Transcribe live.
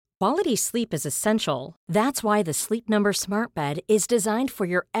Quality sleep is essential. That's why the Sleep Number Smart Bed is designed for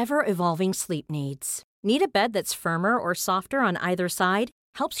your ever-evolving sleep needs. Need a bed that's firmer or softer on either side?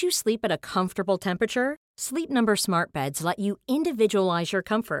 Helps you sleep at a comfortable temperature? Sleep Number Smart Beds let you individualize your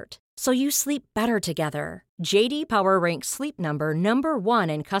comfort, so you sleep better together. J.D. Power ranks Sleep Number number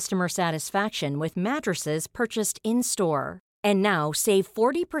 1 in customer satisfaction with mattresses purchased in-store. And now, save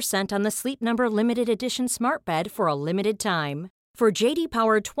 40% on the Sleep Number Limited Edition Smart Bed for a limited time. For J.D.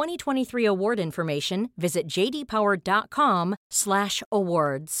 Power 2023 award information, visit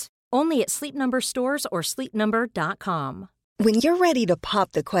jdpower.com/awards. Only at Sleep Number stores or sleepnumber.com. When you're ready to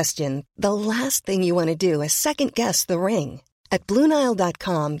pop the question, the last thing you want to do is second-guess the ring. At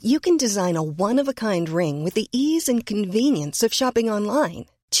BlueNile.com, you can design a one-of-a-kind ring with the ease and convenience of shopping online.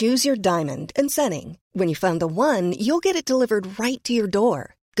 Choose your diamond and setting. When you find the one, you'll get it delivered right to your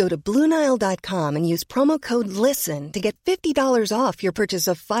door. Go to BlueNile.com and use promo code LISTEN to get $50 off your purchase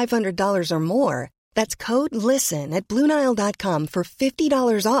of $500 or more. That's code LISTEN at BlueNile.com for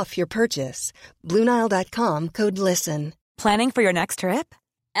 $50 off your purchase. BlueNile.com, code LISTEN. Planning for your next trip?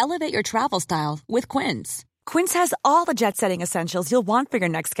 Elevate your travel style with Quince. Quince has all the jet-setting essentials you'll want for your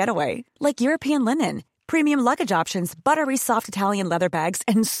next getaway, like European linen, premium luggage options, buttery soft Italian leather bags,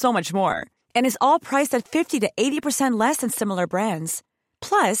 and so much more. And is all priced at 50 to 80% less than similar brands.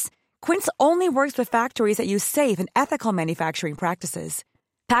 Plus, Quince only works with factories that use safe and ethical manufacturing practices.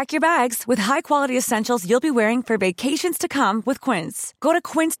 Pack your bags with high-quality essentials you'll be wearing for vacations to come with Quince. Go to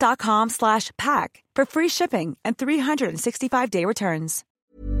quince.com/pack for free shipping and 365-day returns.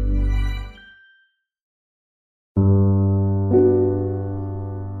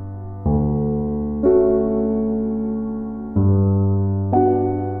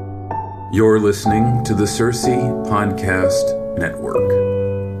 You're listening to the Circe Podcast Network.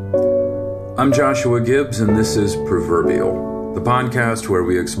 I'm Joshua Gibbs, and this is Proverbial, the podcast where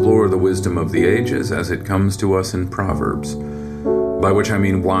we explore the wisdom of the ages as it comes to us in Proverbs, by which I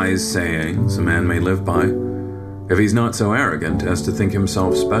mean wise sayings a man may live by if he's not so arrogant as to think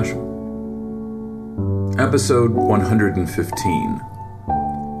himself special. Episode 115,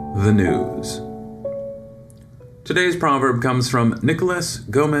 The News. Today's proverb comes from Nicolas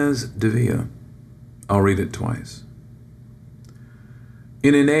Gomez de Villa. I'll read it twice.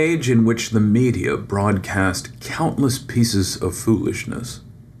 In an age in which the media broadcast countless pieces of foolishness,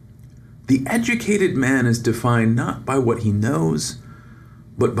 the educated man is defined not by what he knows,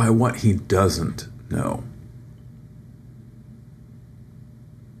 but by what he doesn't know.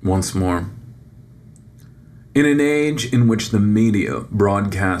 Once more. In an age in which the media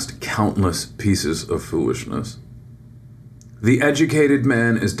broadcast countless pieces of foolishness, the educated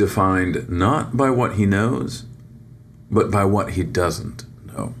man is defined not by what he knows, but by what he doesn't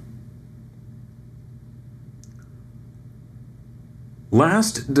know.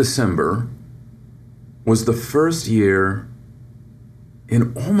 Last December was the first year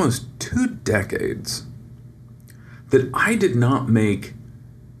in almost 2 decades that I did not make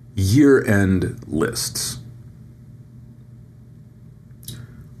year-end lists.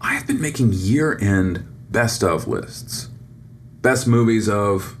 I have been making year-end best-of lists. Best movies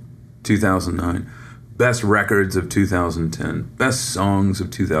of 2009, best records of 2010, best songs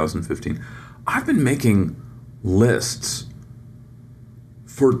of 2015. I've been making lists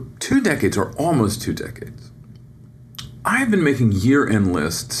for 2 decades, or almost 2 decades. I've been making year-end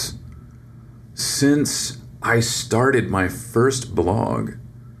lists since I started my first blog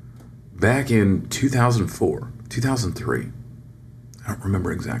back in 2004, 2003. I don't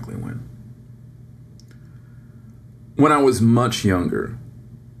remember exactly when. When I was much younger,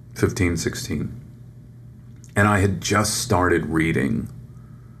 15, 16, and I had just started reading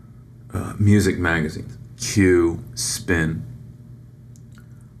music magazines, Q, Spin,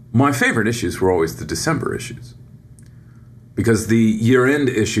 my favorite issues were always the December issues, because the year-end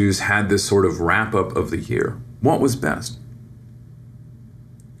issues had this sort of wrap-up of the year. What was best?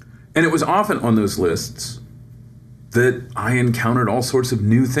 And it was often on those lists that I encountered all sorts of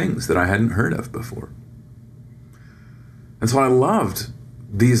new things that I hadn't heard of before. And so I loved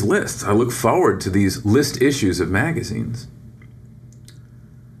these lists. I look forward to these list issues of magazines.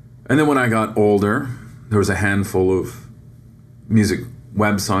 And then when I got older, there was a handful of music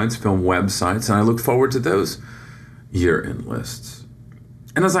websites, film websites, and I looked forward to those year-end lists.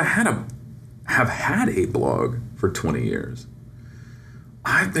 And as I have had a blog for 20 years,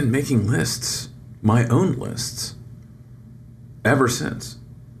 I've been making lists, my own lists, ever since.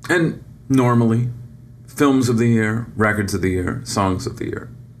 And normally, films of the year, records of the year, songs of the year.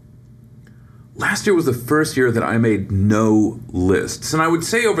 Last year was the first year that I made no lists. And I would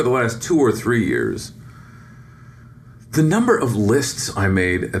say over the last 2 or 3 years, the number of lists I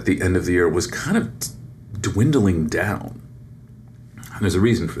made at the end of the year was kind of dwindling down. And there's a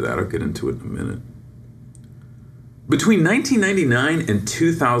reason for that. I'll get into it in a minute. Between 1999 and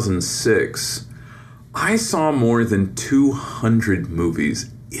 2006, I saw more than 200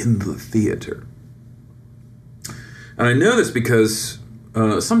 movies in the theater. And I know this because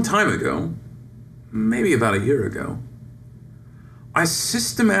some time ago, maybe about a year ago, I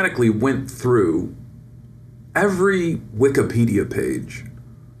systematically went through every Wikipedia page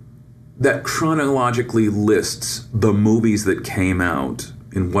that chronologically lists the movies that came out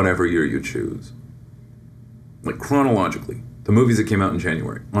in whatever year you choose. Like chronologically, the movies that came out in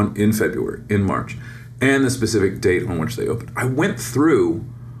January, in February, in March, and the specific date on which they opened. I went through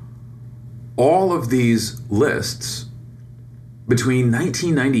all of these lists between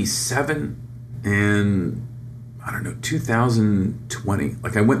 1997 and, 2020.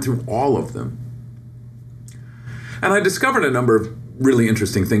 Like, I went through all of them. And I discovered a number of really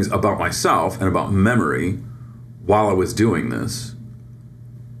interesting things about myself and about memory while I was doing this.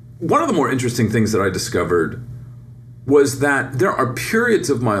 One of the more interesting things that I discovered was that there are periods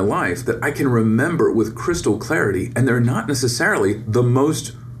of my life that I can remember with crystal clarity, and they're not necessarily the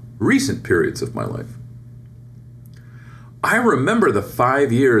most recent periods of my life. I remember the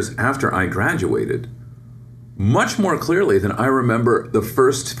 5 years after I graduated much more clearly than I remember the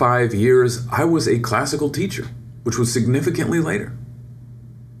first 5 years I was a classical teacher, which was significantly later.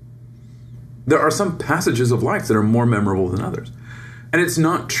 There are some passages of life that are more memorable than others. And it's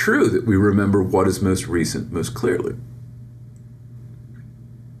not true that we remember what is most recent most clearly.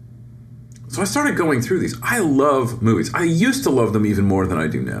 So I started going through these. I love movies. I used to love them even more than I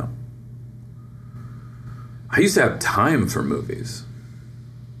do now. I used to have time for movies.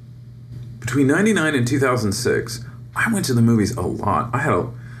 Between 1999 and 2006, I went to the movies a lot. I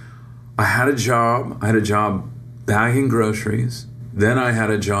had a job. I had a job bagging groceries. Then I had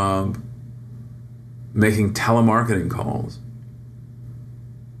a job making telemarketing calls.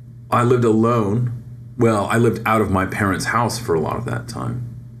 I lived alone. Well, I lived out of my parents' house for a lot of that time.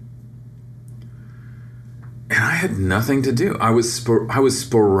 And I had nothing to do. I was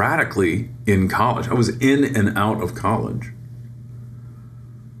sporadically in college. I was in and out of college.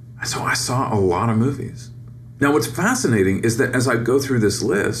 So I saw a lot of movies. Now, what's fascinating is that as I go through this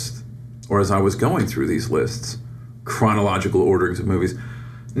list, or as I was going through these lists, chronological orderings of movies,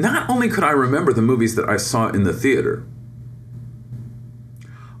 not only could I remember the movies that I saw in the theater,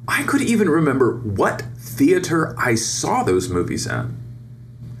 I could even remember what theater I saw those movies at.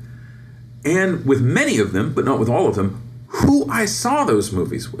 And with many of them, but not with all of them, who I saw those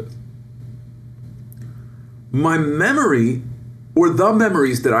movies with. My memory, or the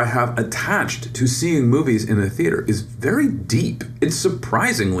memories that I have attached to seeing movies in a theater, is very deep. It's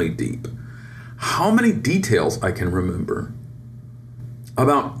surprisingly deep. How many details I can remember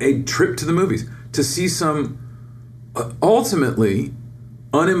about a trip to the movies to see some ultimately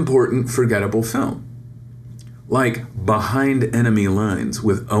unimportant, forgettable film. Like Behind Enemy Lines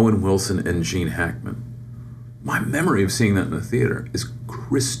with Owen Wilson and Gene Hackman. My memory of seeing that in the theater is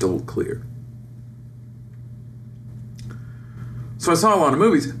crystal clear. So I saw a lot of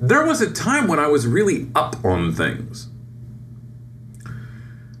movies. There was a time when I was really up on things.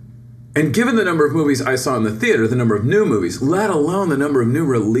 And given the number of movies I saw in the theater, the number of new movies, let alone the number of new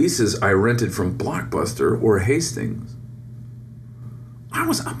releases I rented from Blockbuster or Hastings, I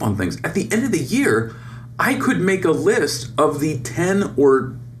was up on things. At the end of the year, I could make a list of the 10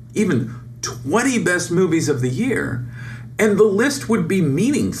 or even 20 best movies of the year, and the list would be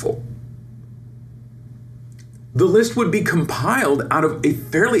meaningful. The list would be compiled out of a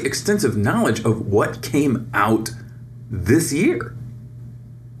fairly extensive knowledge of what came out this year.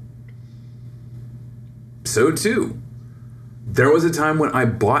 So too, there was a time when I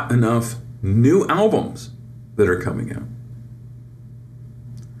bought enough new albums that are coming out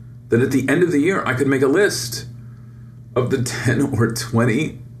that at the end of the year, I could make a list of the 10 or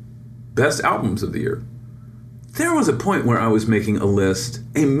 20 best albums of the year. There was a point where I was making a list,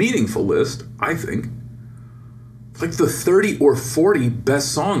 a meaningful list, I think, like the 30 or 40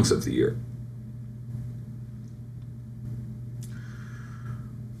 best songs of the year.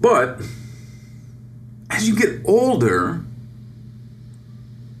 But as you get older,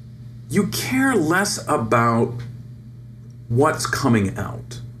 you care less about what's coming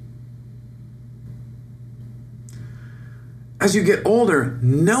out. As you get older,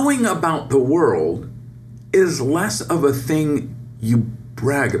 knowing about the world is less of a thing you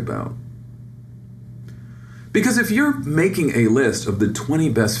brag about. Because if you're making a list of the 20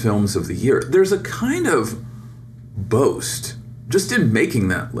 best films of the year, there's a kind of boast just in making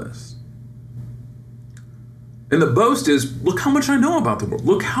that list. And the boast is, look how much I know about the world.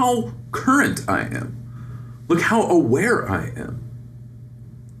 Look how current I am. Look how aware I am.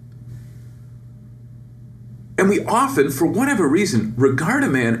 And we often, for whatever reason, regard a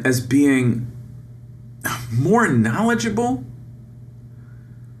man as being more knowledgeable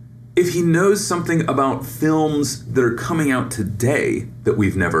if he knows something about films that are coming out today that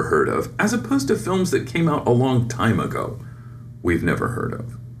we've never heard of, as opposed to films that came out a long time ago we've never heard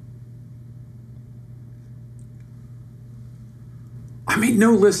of. I made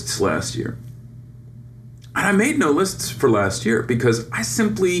no lists last year. And I made no lists for last year because I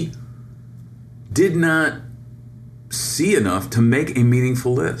simply did not see enough to make a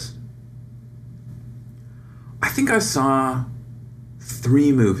meaningful list. I think I saw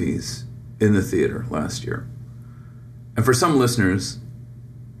 3 movies in the theater last year. And for some listeners,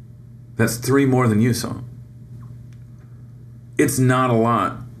 that's 3 more than you saw. It's not a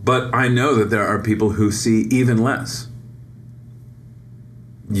lot, but I know that there are people who see even less.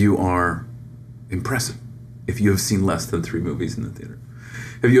 You are impressive if you have seen less than 3 movies in the theater.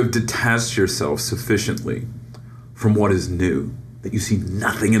 If you have detached yourself sufficiently from what is new, that you see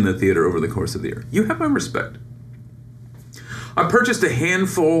nothing in the theater over the course of the year, you have my respect. I purchased a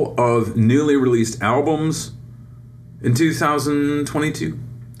handful of newly released albums in 2022,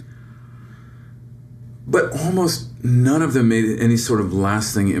 but almost none of them made any sort of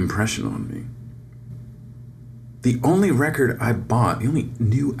lasting impression on me. The only record I bought, the only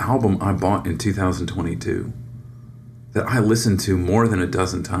new album I bought in 2022 that I listened to more than a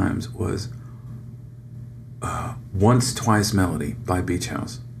dozen times was Once Twice Melody by Beach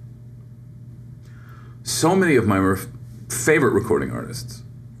House. So many of my favorite recording artists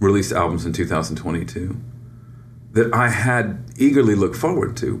released albums in 2022 that I had eagerly looked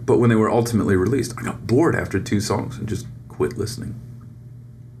forward to, but when they were ultimately released, I got bored after 2 songs and just quit listening.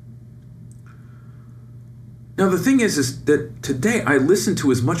 Now, the thing is that today I listen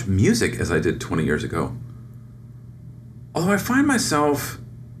to as much music as I did 20 years ago. Although I find myself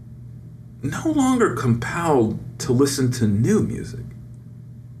no longer compelled to listen to new music.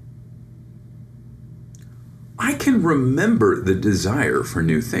 I can remember the desire for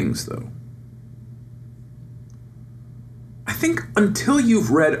new things, though. I think until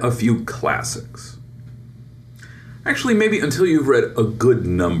you've read a few classics, actually maybe until you've read a good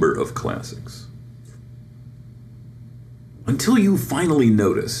number of classics, until you finally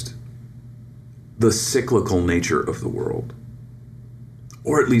noticed the cyclical nature of the world,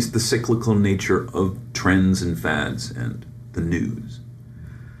 or at least the cyclical nature of trends and fads and the news.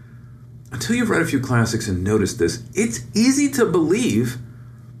 Until you've read a few classics and noticed this, it's easy to believe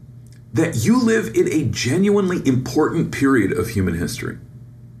that you live in a genuinely important period of human history.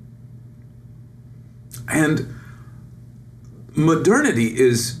 And modernity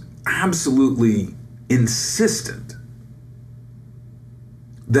is absolutely insistent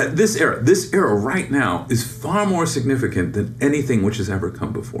that this era right now is far more significant than anything which has ever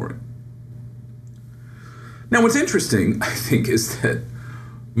come before it. Now, what's interesting, I think, is that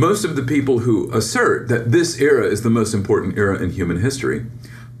most of the people who assert that this era is the most important era in human history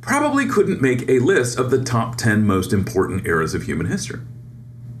probably couldn't make a list of the top 10 most important eras of human history.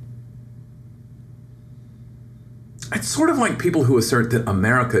 It's sort of like people who assert that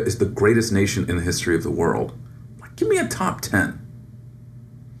America is the greatest nation in the history of the world. Give me a top 10.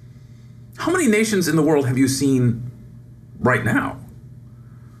 How many nations in the world have you seen right now?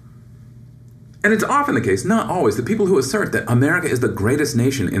 And it's often the case, not always, that people who assert that America is the greatest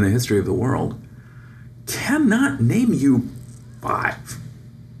nation in the history of the world cannot name you 5.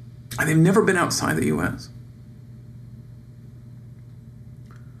 And they've never been outside the U.S.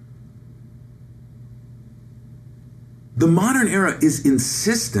 The modern era is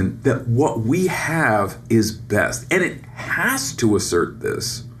insistent that what we have is best. And it has to assert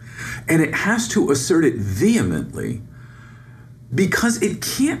this. And it has to assert it vehemently because it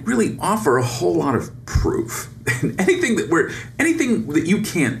can't really offer a whole lot of proof. And anything that you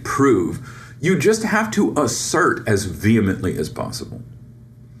can't prove, you just have to assert as vehemently as possible.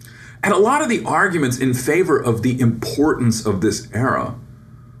 And a lot of the arguments in favor of the importance of this era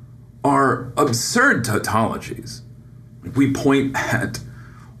are absurd tautologies. We point at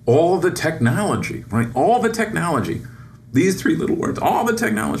all the technology, right? All the technology, these 3 little words, all the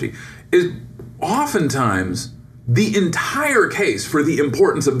technology is oftentimes the entire case for the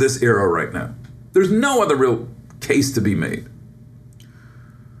importance of this era right now. There's no other real case to be made.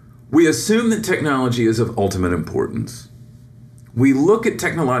 We assume that technology is of ultimate importance. We look at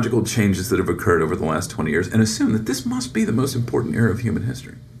technological changes that have occurred over the last 20 years and assume that this must be the most important era of human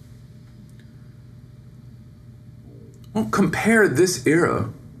history. Well, compare this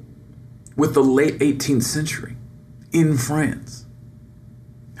era with the late 18th century. in France.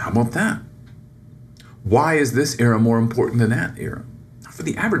 How about that? Why is this era more important than that era? For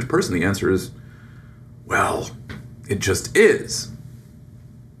the average person, the answer is, well, it just is.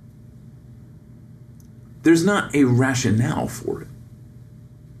 There's not a rationale for it.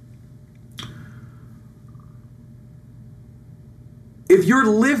 If you're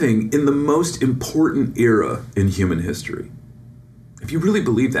living in the most important era in human history, if you really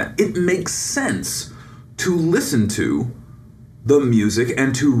believe that, it makes sense to listen to the music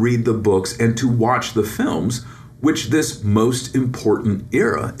and to read the books and to watch the films which this most important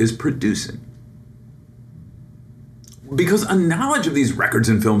era is producing. Because a knowledge of these records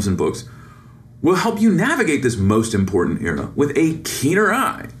and films and books will help you navigate this most important era with a keener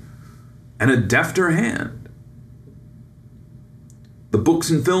eye and a defter hand. The books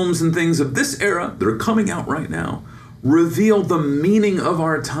and films and things of this era that are coming out right now reveal the meaning of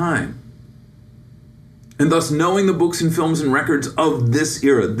our time. And thus, knowing the books and films and records of this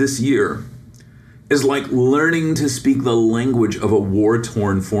era, this year, is like learning to speak the language of a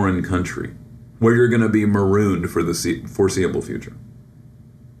war-torn foreign country where you're going to be marooned for the foreseeable future.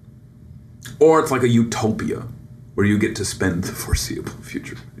 Or it's like a utopia where you get to spend the foreseeable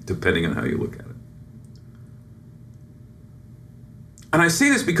future, depending on how you look at it. And I say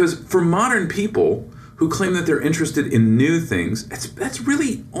this because for modern people who claim that they're interested in new things, that's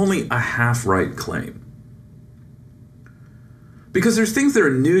really only a half-right claim. Because there's things that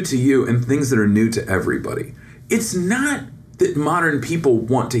are new to you and things that are new to everybody. It's not that modern people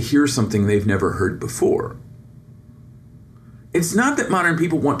want to hear something they've never heard before. It's not that modern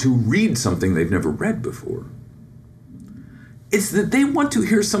people want to read something they've never read before. It's that they want to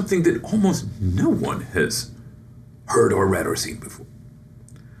hear something that almost no one has heard or read or seen before.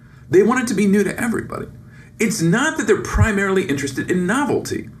 They want it to be new to everybody. It's not that they're primarily interested in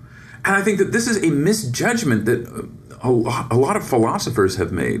novelty. And I think that this is a misjudgment that a lot of philosophers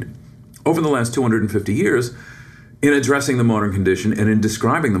have made over the last 250 years in addressing the modern condition and in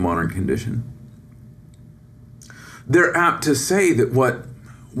describing the modern condition. They're apt to say that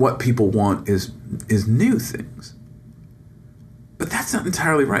what people want is new things. But that's not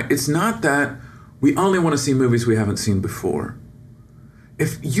entirely right. It's not that we only want to see movies we haven't seen before.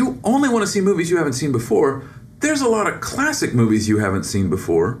 If you only want to see movies you haven't seen before, there's a lot of classic movies you haven't seen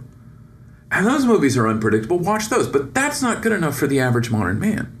before. And those movies are unpredictable. Watch those. But that's not good enough for the average modern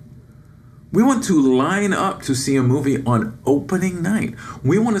man. We want to line up to see a movie on opening night.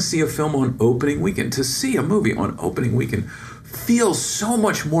 We want to see a film on opening weekend. To see a movie on opening weekend feels so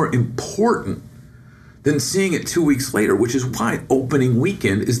much more important than seeing it 2 weeks later, which is why opening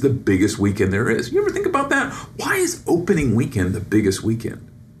weekend is the biggest weekend there is. You ever think about that? Why is opening weekend the biggest weekend?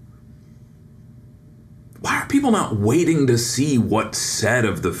 Why are people not waiting to see what's said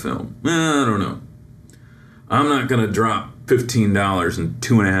of the film? I don't know. I'm not going to drop $15 and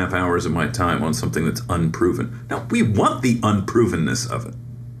 2.5 hours of my time on something that's unproven. Now, we want the unprovenness of it.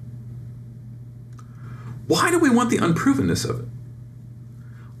 Why do we want the unprovenness of it?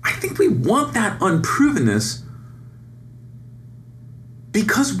 I think we want that unprovenness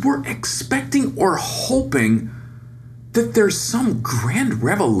because we're expecting or hoping that there's some grand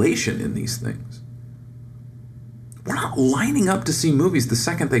revelation in these things. We're not lining up to see movies the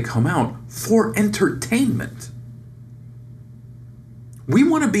second they come out for entertainment. We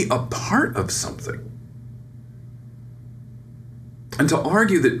want to be a part of something. And to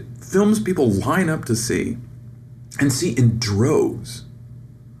argue that films people line up to see and see in droves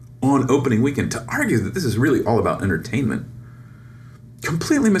on opening weekend, to argue that this is really all about entertainment,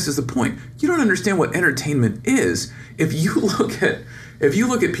 completely misses the point. You don't understand what entertainment is if you look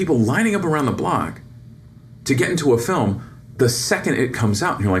at people lining up around the block to get into a film the second it comes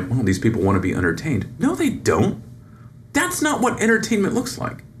out, and you're like, well, these people want to be entertained. No, they don't. That's not what entertainment looks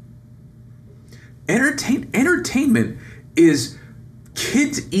like. Entertainment is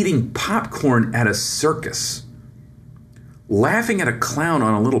kids eating popcorn at a circus, laughing at a clown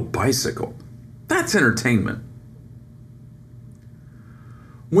on a little bicycle. That's entertainment.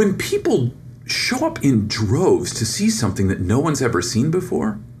 When people show up in droves to see something that no one's ever seen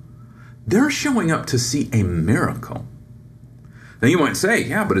before, they're showing up to see a miracle. Now you might say,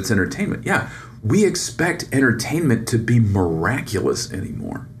 yeah, but it's entertainment. Yeah, we expect entertainment to be miraculous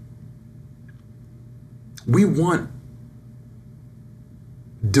anymore. We want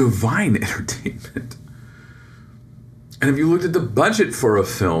divine entertainment. And if you looked at the budget for a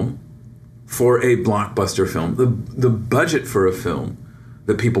film, for a blockbuster film, the budget for a film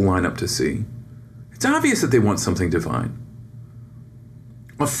that people line up to see, it's obvious that they want something divine.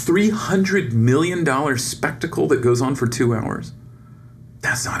 A $300 million spectacle that goes on for 2 hours,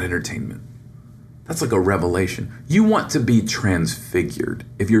 that's not entertainment. That's like a revelation. You want to be transfigured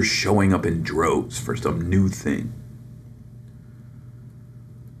if you're showing up in droves for some new thing.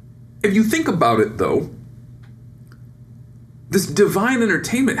 If you think about it, though, this divine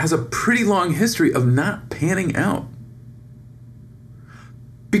entertainment has a pretty long history of not panning out.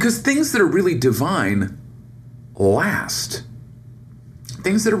 Because things that are really divine last.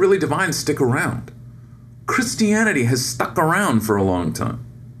 Things that are really divine stick around. Christianity has stuck around for a long time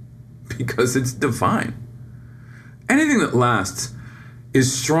because it's divine. Anything that lasts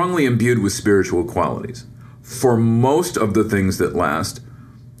is strongly imbued with spiritual qualities. For most of the things that last,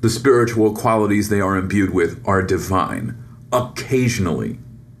 the spiritual qualities they are imbued with are divine. Occasionally,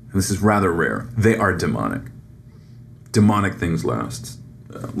 and this is rather rare, they are demonic. Demonic things last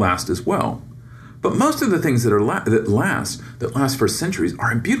as well. But most of the things that last for centuries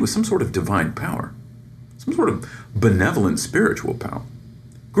are imbued with some sort of divine power, some sort of benevolent spiritual power.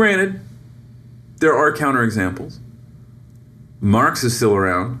 Granted, there are counterexamples. Marx is still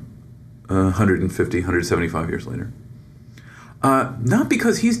around 150, 175 years later. Not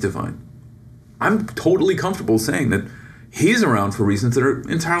because he's divine. I'm totally comfortable saying that he's around for reasons that are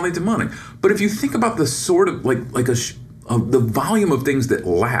entirely demonic. But if you think about the sort of the volume of things that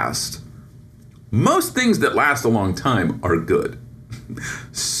last, most things that last a long time are good.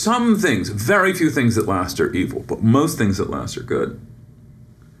 Some things, very few things that last are evil, but most things that last are good.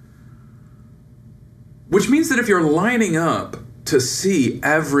 Which means that if you're lining up to see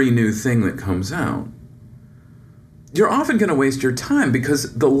every new thing that comes out, you're often going to waste your time,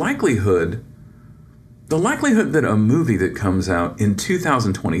 because the likelihood that a movie that comes out in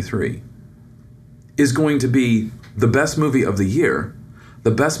 2023 is going to be the best movie of the year,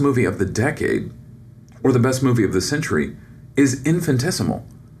 the best movie of the decade, or the best movie of the century is infinitesimal.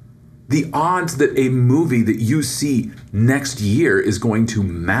 The odds that a movie that you see next year is going to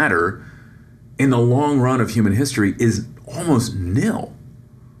matter in the long run of human history is almost nil.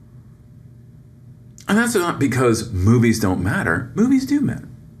 And that's not because movies don't matter. Movies do matter.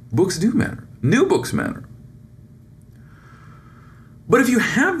 Books do matter. New books matter. But if you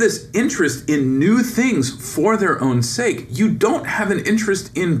have this interest in new things for their own sake, you don't have an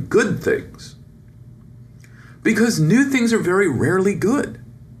interest in good things. Because new things are very rarely good.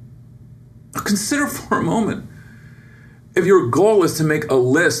 Now consider for a moment, if your goal is to make a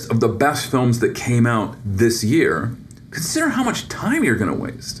list of the best films that came out this year, consider how much time you're going to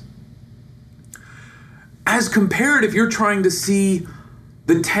waste. As compared if you're trying to see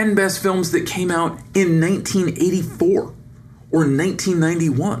the 10 best films that came out in 1984 or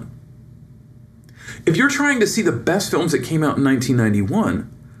 1991. If you're trying to see the best films that came out in 1991,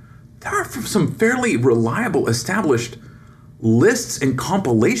 there are some fairly reliable, established lists and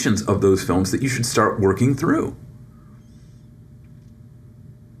compilations of those films that you should start working through.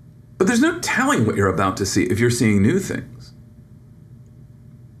 But there's no telling what you're about to see if you're seeing new things.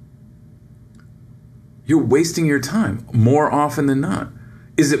 You're wasting your time more often than not.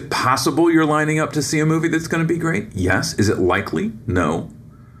 Is it possible you're lining up to see a movie that's going to be great? Yes. Is it likely? No.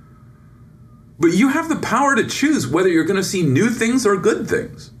 But you have the power to choose whether you're going to see new things or good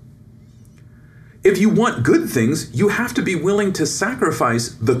things. If you want good things, you have to be willing to sacrifice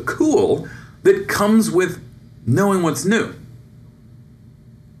the cool that comes with knowing what's new.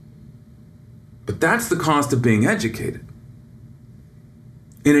 But that's the cost of being educated.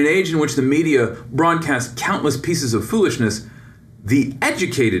 In an age in which the media broadcasts countless pieces of foolishness, the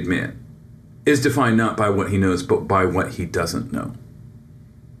educated man is defined not by what he knows, but by what he doesn't know.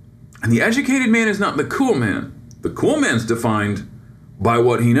 And the educated man is not the cool man. The cool man's defined by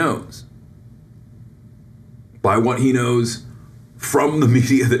what he knows. By what he knows from the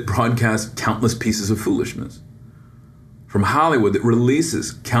media that broadcasts countless pieces of foolishness. From Hollywood that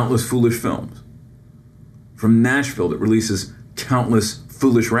releases countless foolish films. From Nashville that releases countless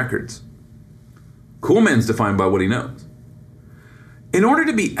foolish records. Cool man's defined by what he knows. In order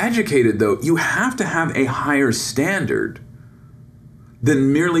to be educated, though, you have to have a higher standard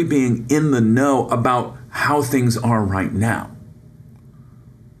than merely being in the know about how things are right now.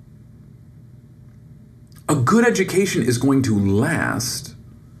 A good education is going to last,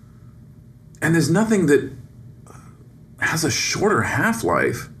 and there's nothing that has a shorter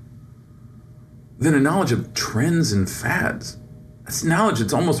half-life than a knowledge of trends and fads. That's knowledge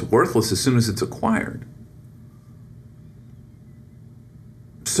that's almost worthless as soon as it's acquired.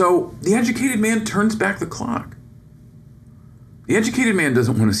 So the educated man turns back the clock. The educated man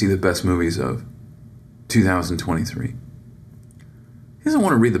doesn't want to see the best movies of 2023. He doesn't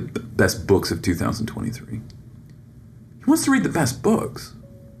want to read the best books of 2023. He wants to read the best books.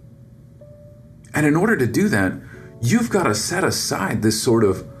 And in order to do that, you've got to set aside this sort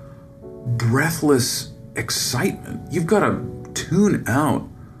of breathless excitement. You've got to tune out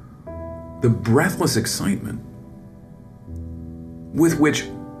the breathless excitement with which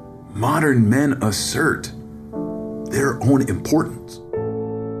modern men assert their own importance.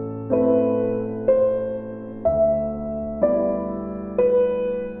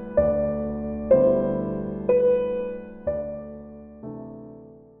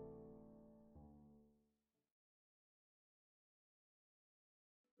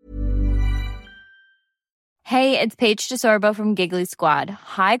 Hey, it's Paige DeSorbo from Giggly Squad.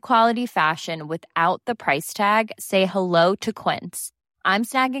 High quality fashion without the price tag. Say hello to Quince. I'm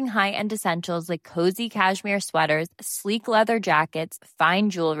snagging high-end essentials like cozy cashmere sweaters, sleek leather jackets, fine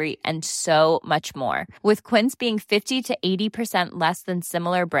jewelry, and so much more. With Quince being 50 to 80% less than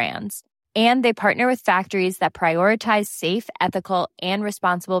similar brands. And they partner with factories that prioritize safe, ethical, and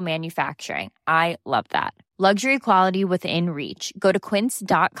responsible manufacturing. I love that. Luxury quality within reach. Go to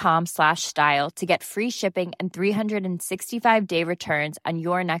quince.com/style to get free shipping and 365-day returns on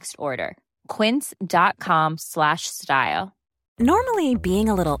your next order. Quince.com/style. Normally, being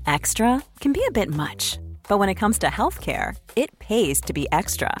a little extra can be a bit much. But when it comes to healthcare, it pays to be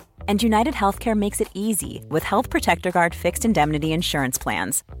extra. And United Healthcare makes it easy with Health Protector Guard fixed indemnity insurance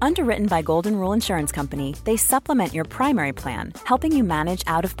plans. Underwritten by Golden Rule Insurance Company, they supplement your primary plan, helping you manage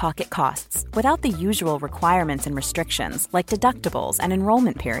out-of-pocket costs without the usual requirements and restrictions like deductibles and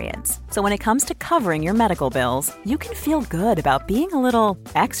enrollment periods. So when it comes to covering your medical bills, you can feel good about being a little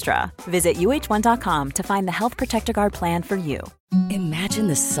extra. Visit UH1.com to find the Health Protector Guard plan for you. Imagine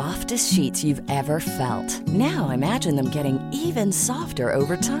the softest sheets you've ever felt. Now imagine them getting even softer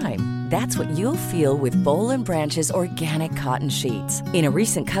over time. That's what you'll feel with Boll & Branch's organic cotton sheets. In a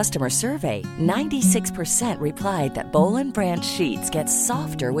recent customer survey, 96% replied that Boll & Branch sheets get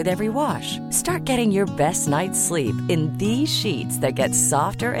softer with every wash. Start getting your best night's sleep in these sheets that get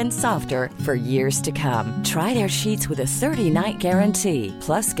softer and softer for years to come. Try their sheets with a 30-night guarantee.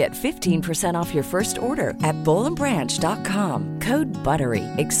 Plus, get 15% off your first order at bollandbranch.com. Code BUTTERY.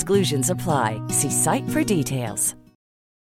 Exclusions apply. See site for details.